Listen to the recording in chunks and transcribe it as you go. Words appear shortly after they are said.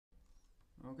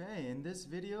Okay, in this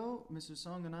video, Mr.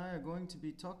 Song and I are going to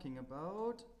be talking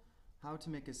about how to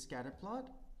make a scatter plot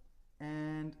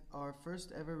and our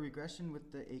first ever regression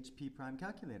with the HP prime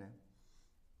calculator.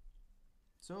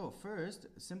 So first,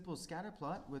 a simple scatter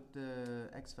plot with the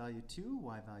x value 2,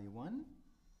 y value 1,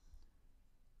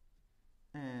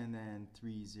 and then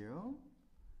 3, 0,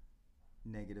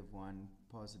 negative 1,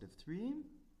 positive 3,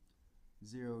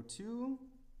 0, 2,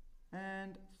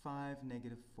 and 5,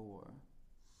 negative 4.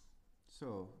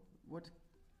 So,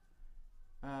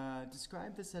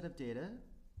 describe the set of data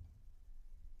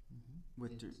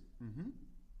with it's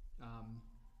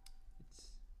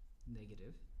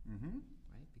negative,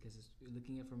 right? Because it's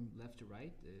looking at from left to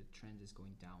right, the trend is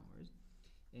going downwards,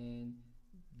 and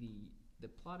the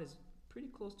plot is pretty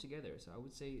close together. So I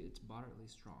would say it's moderately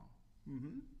strong.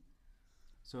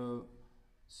 So,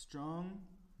 strong,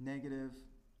 negative.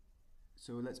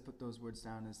 So let's put those words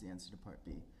down as the answer to part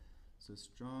B. So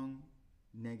strong,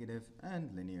 negative,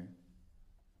 and linear.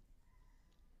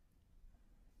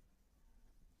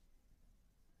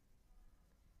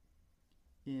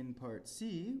 In part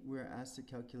C, we're asked to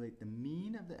calculate the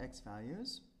mean of the x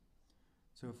values.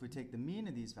 So if we take the mean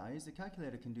of these values, the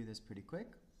calculator can do this pretty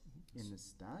quick in the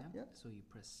stat. Yeah. Yep. So you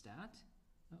press stat.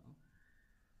 Uh-oh.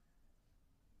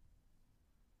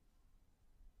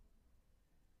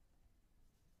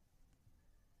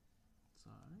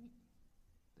 Sorry.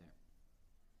 There.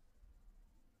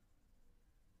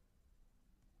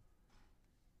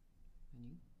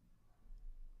 Menu.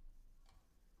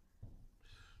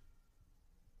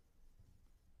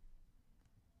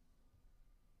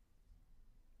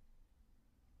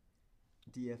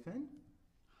 DFN.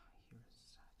 Here's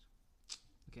that.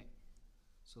 Okay.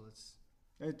 So let's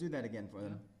Do that again for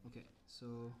them. Okay.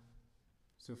 So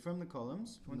from the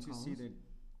columns, once you see the,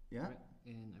 yeah. Right,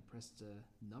 and I press the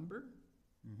number.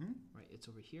 Right, it's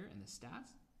over here in the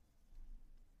stats.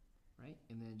 Right,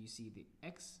 and then you see the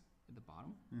x at the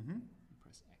bottom. You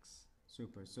press X.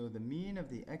 Super. So the mean of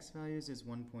the x values is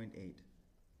 1.8.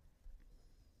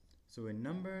 So in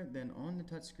number, then on the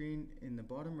touchscreen in the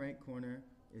bottom right corner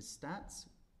is stats,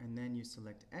 and then you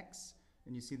select x,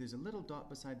 and you see there's a little dot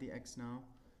beside the x now,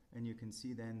 and you can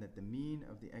see then that the mean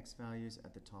of the x values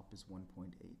at the top is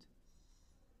 1.8.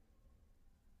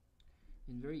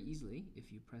 And very easily,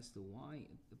 if you press the y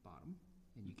at the bottom,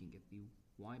 and you can get the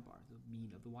y bar, the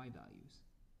mean of the y values.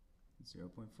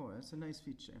 0.4. That's a nice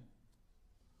feature.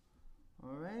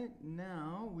 All right,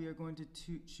 now we are going to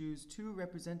choose two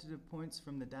representative points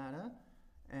from the data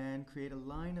and create a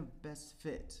line of best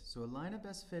fit. So a line of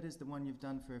best fit is the one you've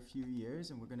done for a few years,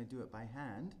 and we're going to do it by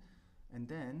hand, and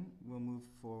then we'll move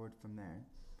forward from there.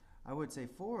 I would say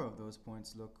 4 of those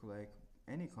points look like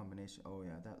any combination. Oh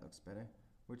yeah, that looks better.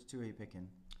 Which 2 are you picking?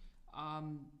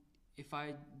 If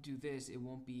I do this, it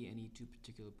won't be any 2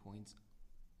 particular points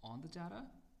on the data,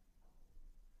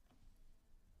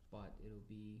 but it'll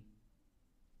be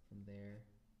from there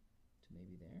to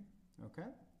maybe there. Okay.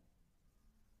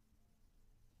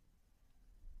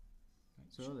 Right.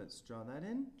 So let's draw that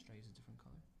in. Should I use a different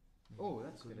color? Oh,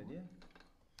 that's a good idea.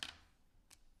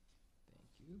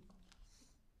 Thank you.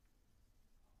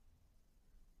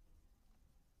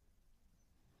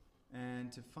 And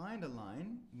to find a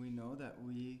line, we know that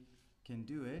we can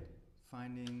do it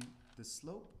finding the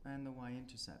slope and the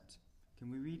y-intercept.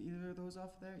 Can we read either of those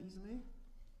off there easily?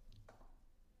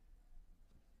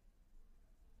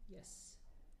 Yes.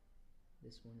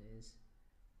 This one is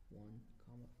 1,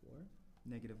 4.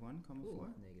 Negative 1, comma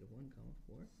 4. Negative 1,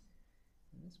 4.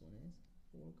 And this one is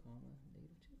 4,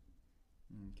 negative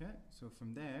 2. Okay, so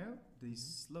from there, the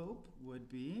slope would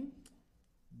be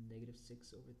negative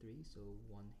 6 over 3, so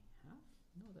 1/2.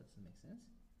 No, that doesn't make sense.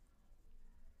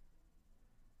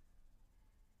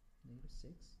 Negative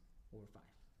 6 over 5.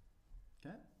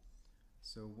 okay.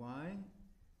 So y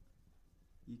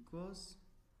equals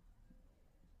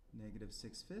negative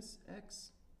 6/5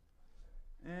 x.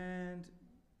 And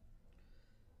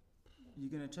you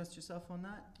gonna trust yourself on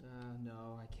that?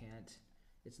 No, I can't.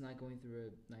 It's not going through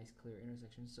a nice clear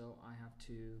intersection, so I have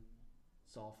to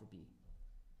solve for b.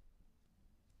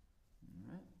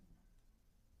 Alright.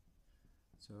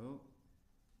 So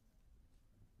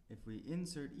if we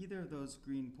insert either of those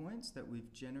green points that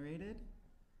we've generated,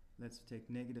 let's take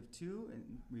negative 2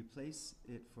 and replace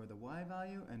it for the y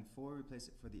value, and 4 replace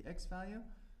it for the x value,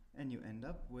 and you end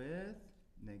up with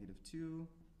negative 2,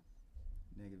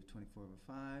 negative 24 over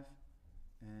 5,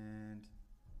 and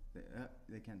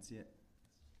they can't see it.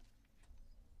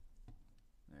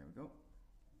 There we go.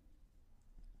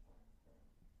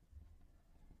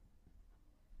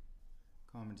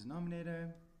 Common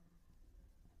denominator,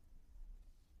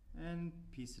 and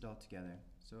piece it all together.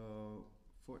 So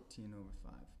 14 over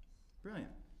 5.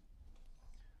 Brilliant.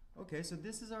 Okay, so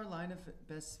this is our line of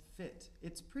best fit.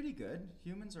 It's pretty good.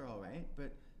 Humans are all right,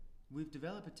 but we've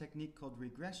developed a technique called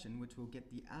regression, which will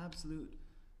get the absolute,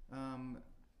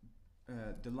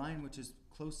 the line which is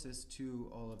closest to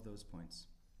all of those points.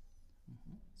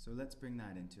 So let's bring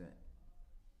that into it.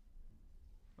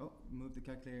 Oh, move the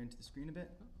calculator into the screen a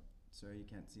bit. Sorry, you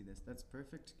can't see this. That's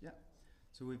perfect. Yeah.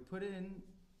 So we've put it in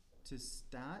to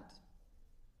stat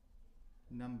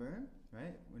number,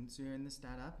 right? Once you're in the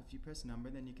stat app, if you press number,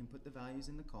 then you can put the values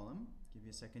in the column. Give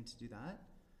you a second to do that.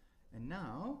 And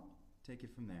now, take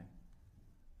it from there.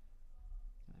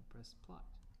 And I press plot.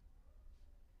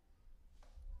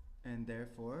 And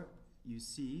therefore, you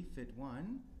see fit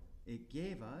 1, it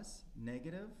gave us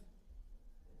negative,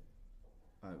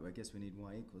 I guess we need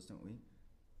y equals, don't we?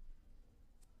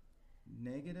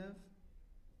 Negative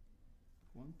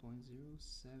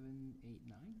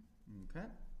 1.0789. Okay.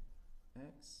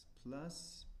 X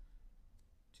plus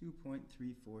 2.342. I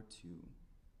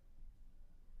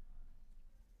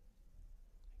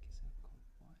guess I'll call it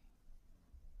y.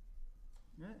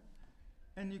 Right?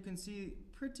 And you can see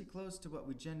pretty close to what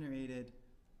we generated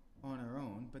on our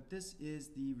own, but this is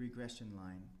the regression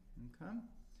line. Okay?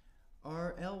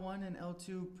 Are L1 and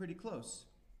L2 pretty close?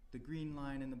 The green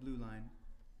line and the blue line?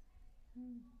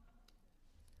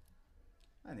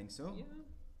 I think so. Yeah.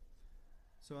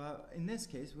 So in this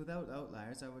case, without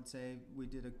outliers, I would say we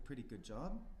did a pretty good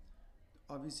job.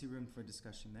 Obviously room for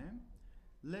discussion there.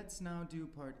 Let's now do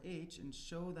part H and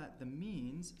show that the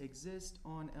means exist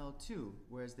on L2,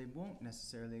 whereas they won't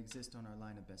necessarily exist on our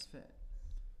line of best fit.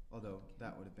 Although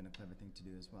that would have been a clever thing to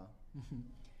do as well.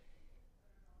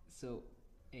 So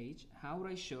H, how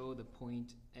would I show the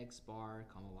point x bar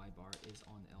comma y bar is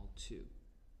on L2?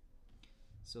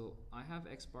 So I have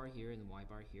x bar here and y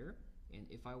bar here, and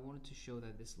if I wanted to show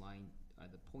that this line,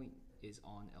 the point is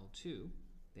on L2,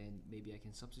 then maybe I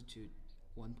can substitute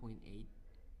 1.8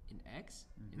 in x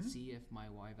and see if my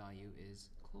y value is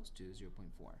close to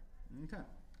 0.4. Okay.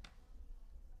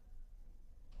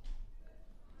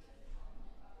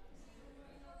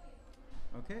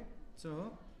 Okay,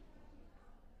 so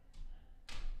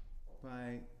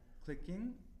by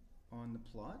clicking on the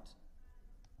plot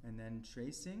and then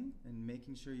tracing and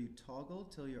making sure you toggle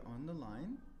till you're on the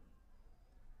line,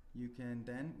 you can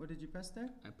then, what did you press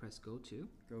there? I press go to.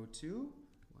 Go to.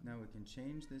 Now we can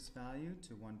change this value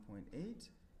to 1.8.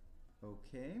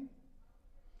 Okay.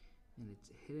 And it's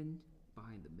hidden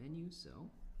behind the menu,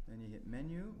 so. Then you hit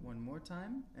menu one more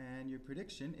time, and your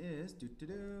prediction is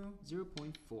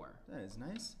 0.4. That is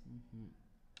nice.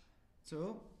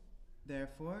 So,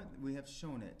 therefore, we have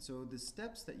shown it. So the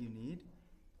steps that you need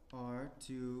are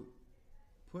to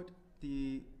put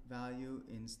the value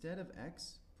instead of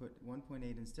x, put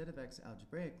 1.8 instead of x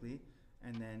algebraically,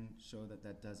 and then show that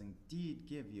that does indeed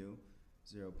give you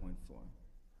 0.4.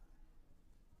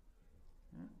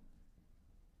 Yeah.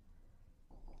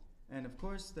 And of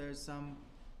course, there's some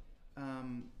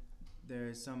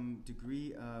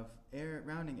degree of error,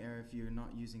 rounding error if you're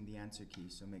not using the answer key,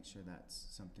 so make sure that's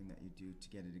something that you do to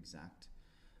get it exact.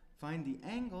 Find the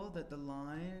angle that the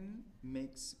line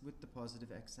makes with the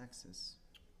positive x-axis.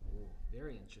 Oh,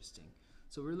 very interesting.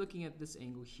 So we're looking at this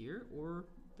angle here or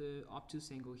the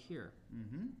obtuse angle here,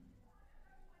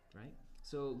 right?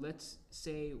 So let's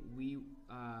say we,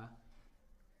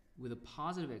 with a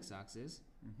positive x-axis,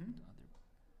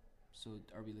 so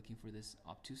are we looking for this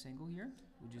obtuse angle here,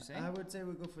 would you say? I would say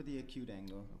we'll go for the acute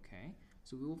angle. Okay,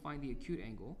 so we will find the acute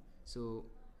angle. So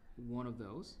one of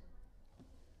those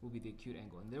will be the acute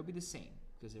angle, and they'll be the same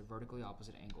because they're vertically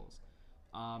opposite angles.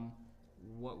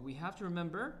 What we have to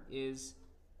remember is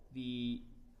the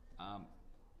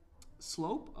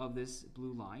slope of this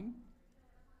blue line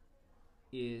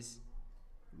is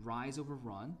rise over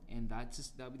run, and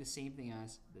that'll be the same thing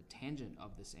as the tangent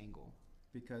of this angle.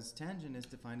 Because tangent is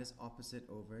defined as opposite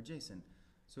over adjacent.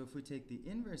 So if we take the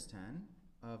inverse tan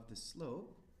of the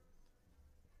slope,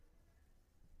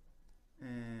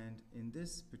 and in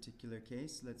this particular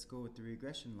case, let's go with the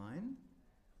regression line.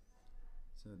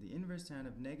 So the inverse tan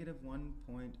of negative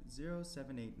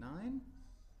 1.0789,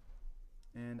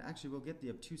 and actually we'll get the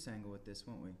obtuse angle with this,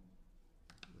 won't we?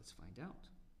 Let's find out.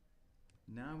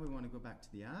 Now we want to go back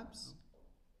to the apps.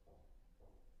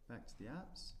 Back to the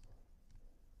apps.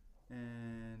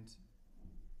 And,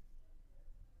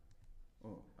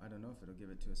 oh, I don't know if it'll give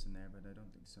it to us in there, but I don't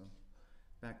think so.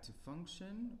 Back to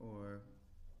function, or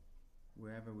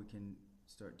wherever we can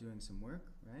start doing some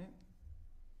work, right?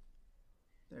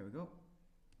 There we go.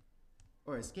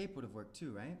 Or escape would have worked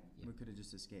too, right? Yep. We could have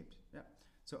just escaped. Yeah.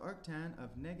 So arctan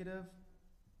of negative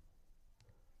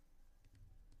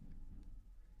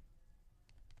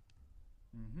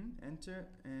Enter.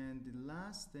 And the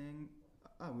last thing,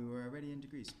 we were already in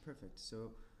degrees. Perfect.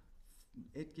 So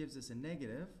it gives us a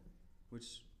negative,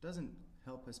 which doesn't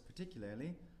help us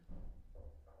particularly,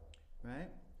 right?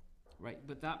 Right,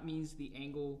 but that means the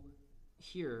angle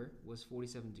here was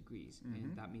 47 degrees,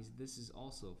 and that means this is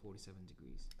also 47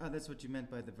 degrees. That's what you meant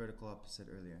by the vertical opposite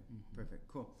earlier. Perfect,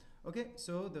 cool. Okay,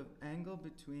 so the angle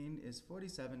between is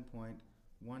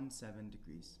 47.17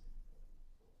 degrees.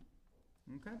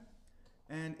 Okay,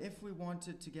 and if we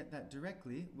wanted to get that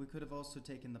directly, we could have also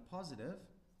taken the positive,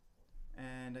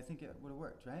 and I think it would have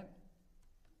worked, right?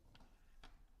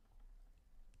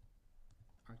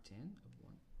 Arctan of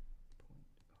 1.0.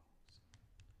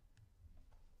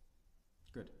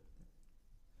 Good.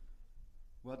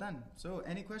 Well done. So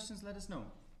any questions, let us know.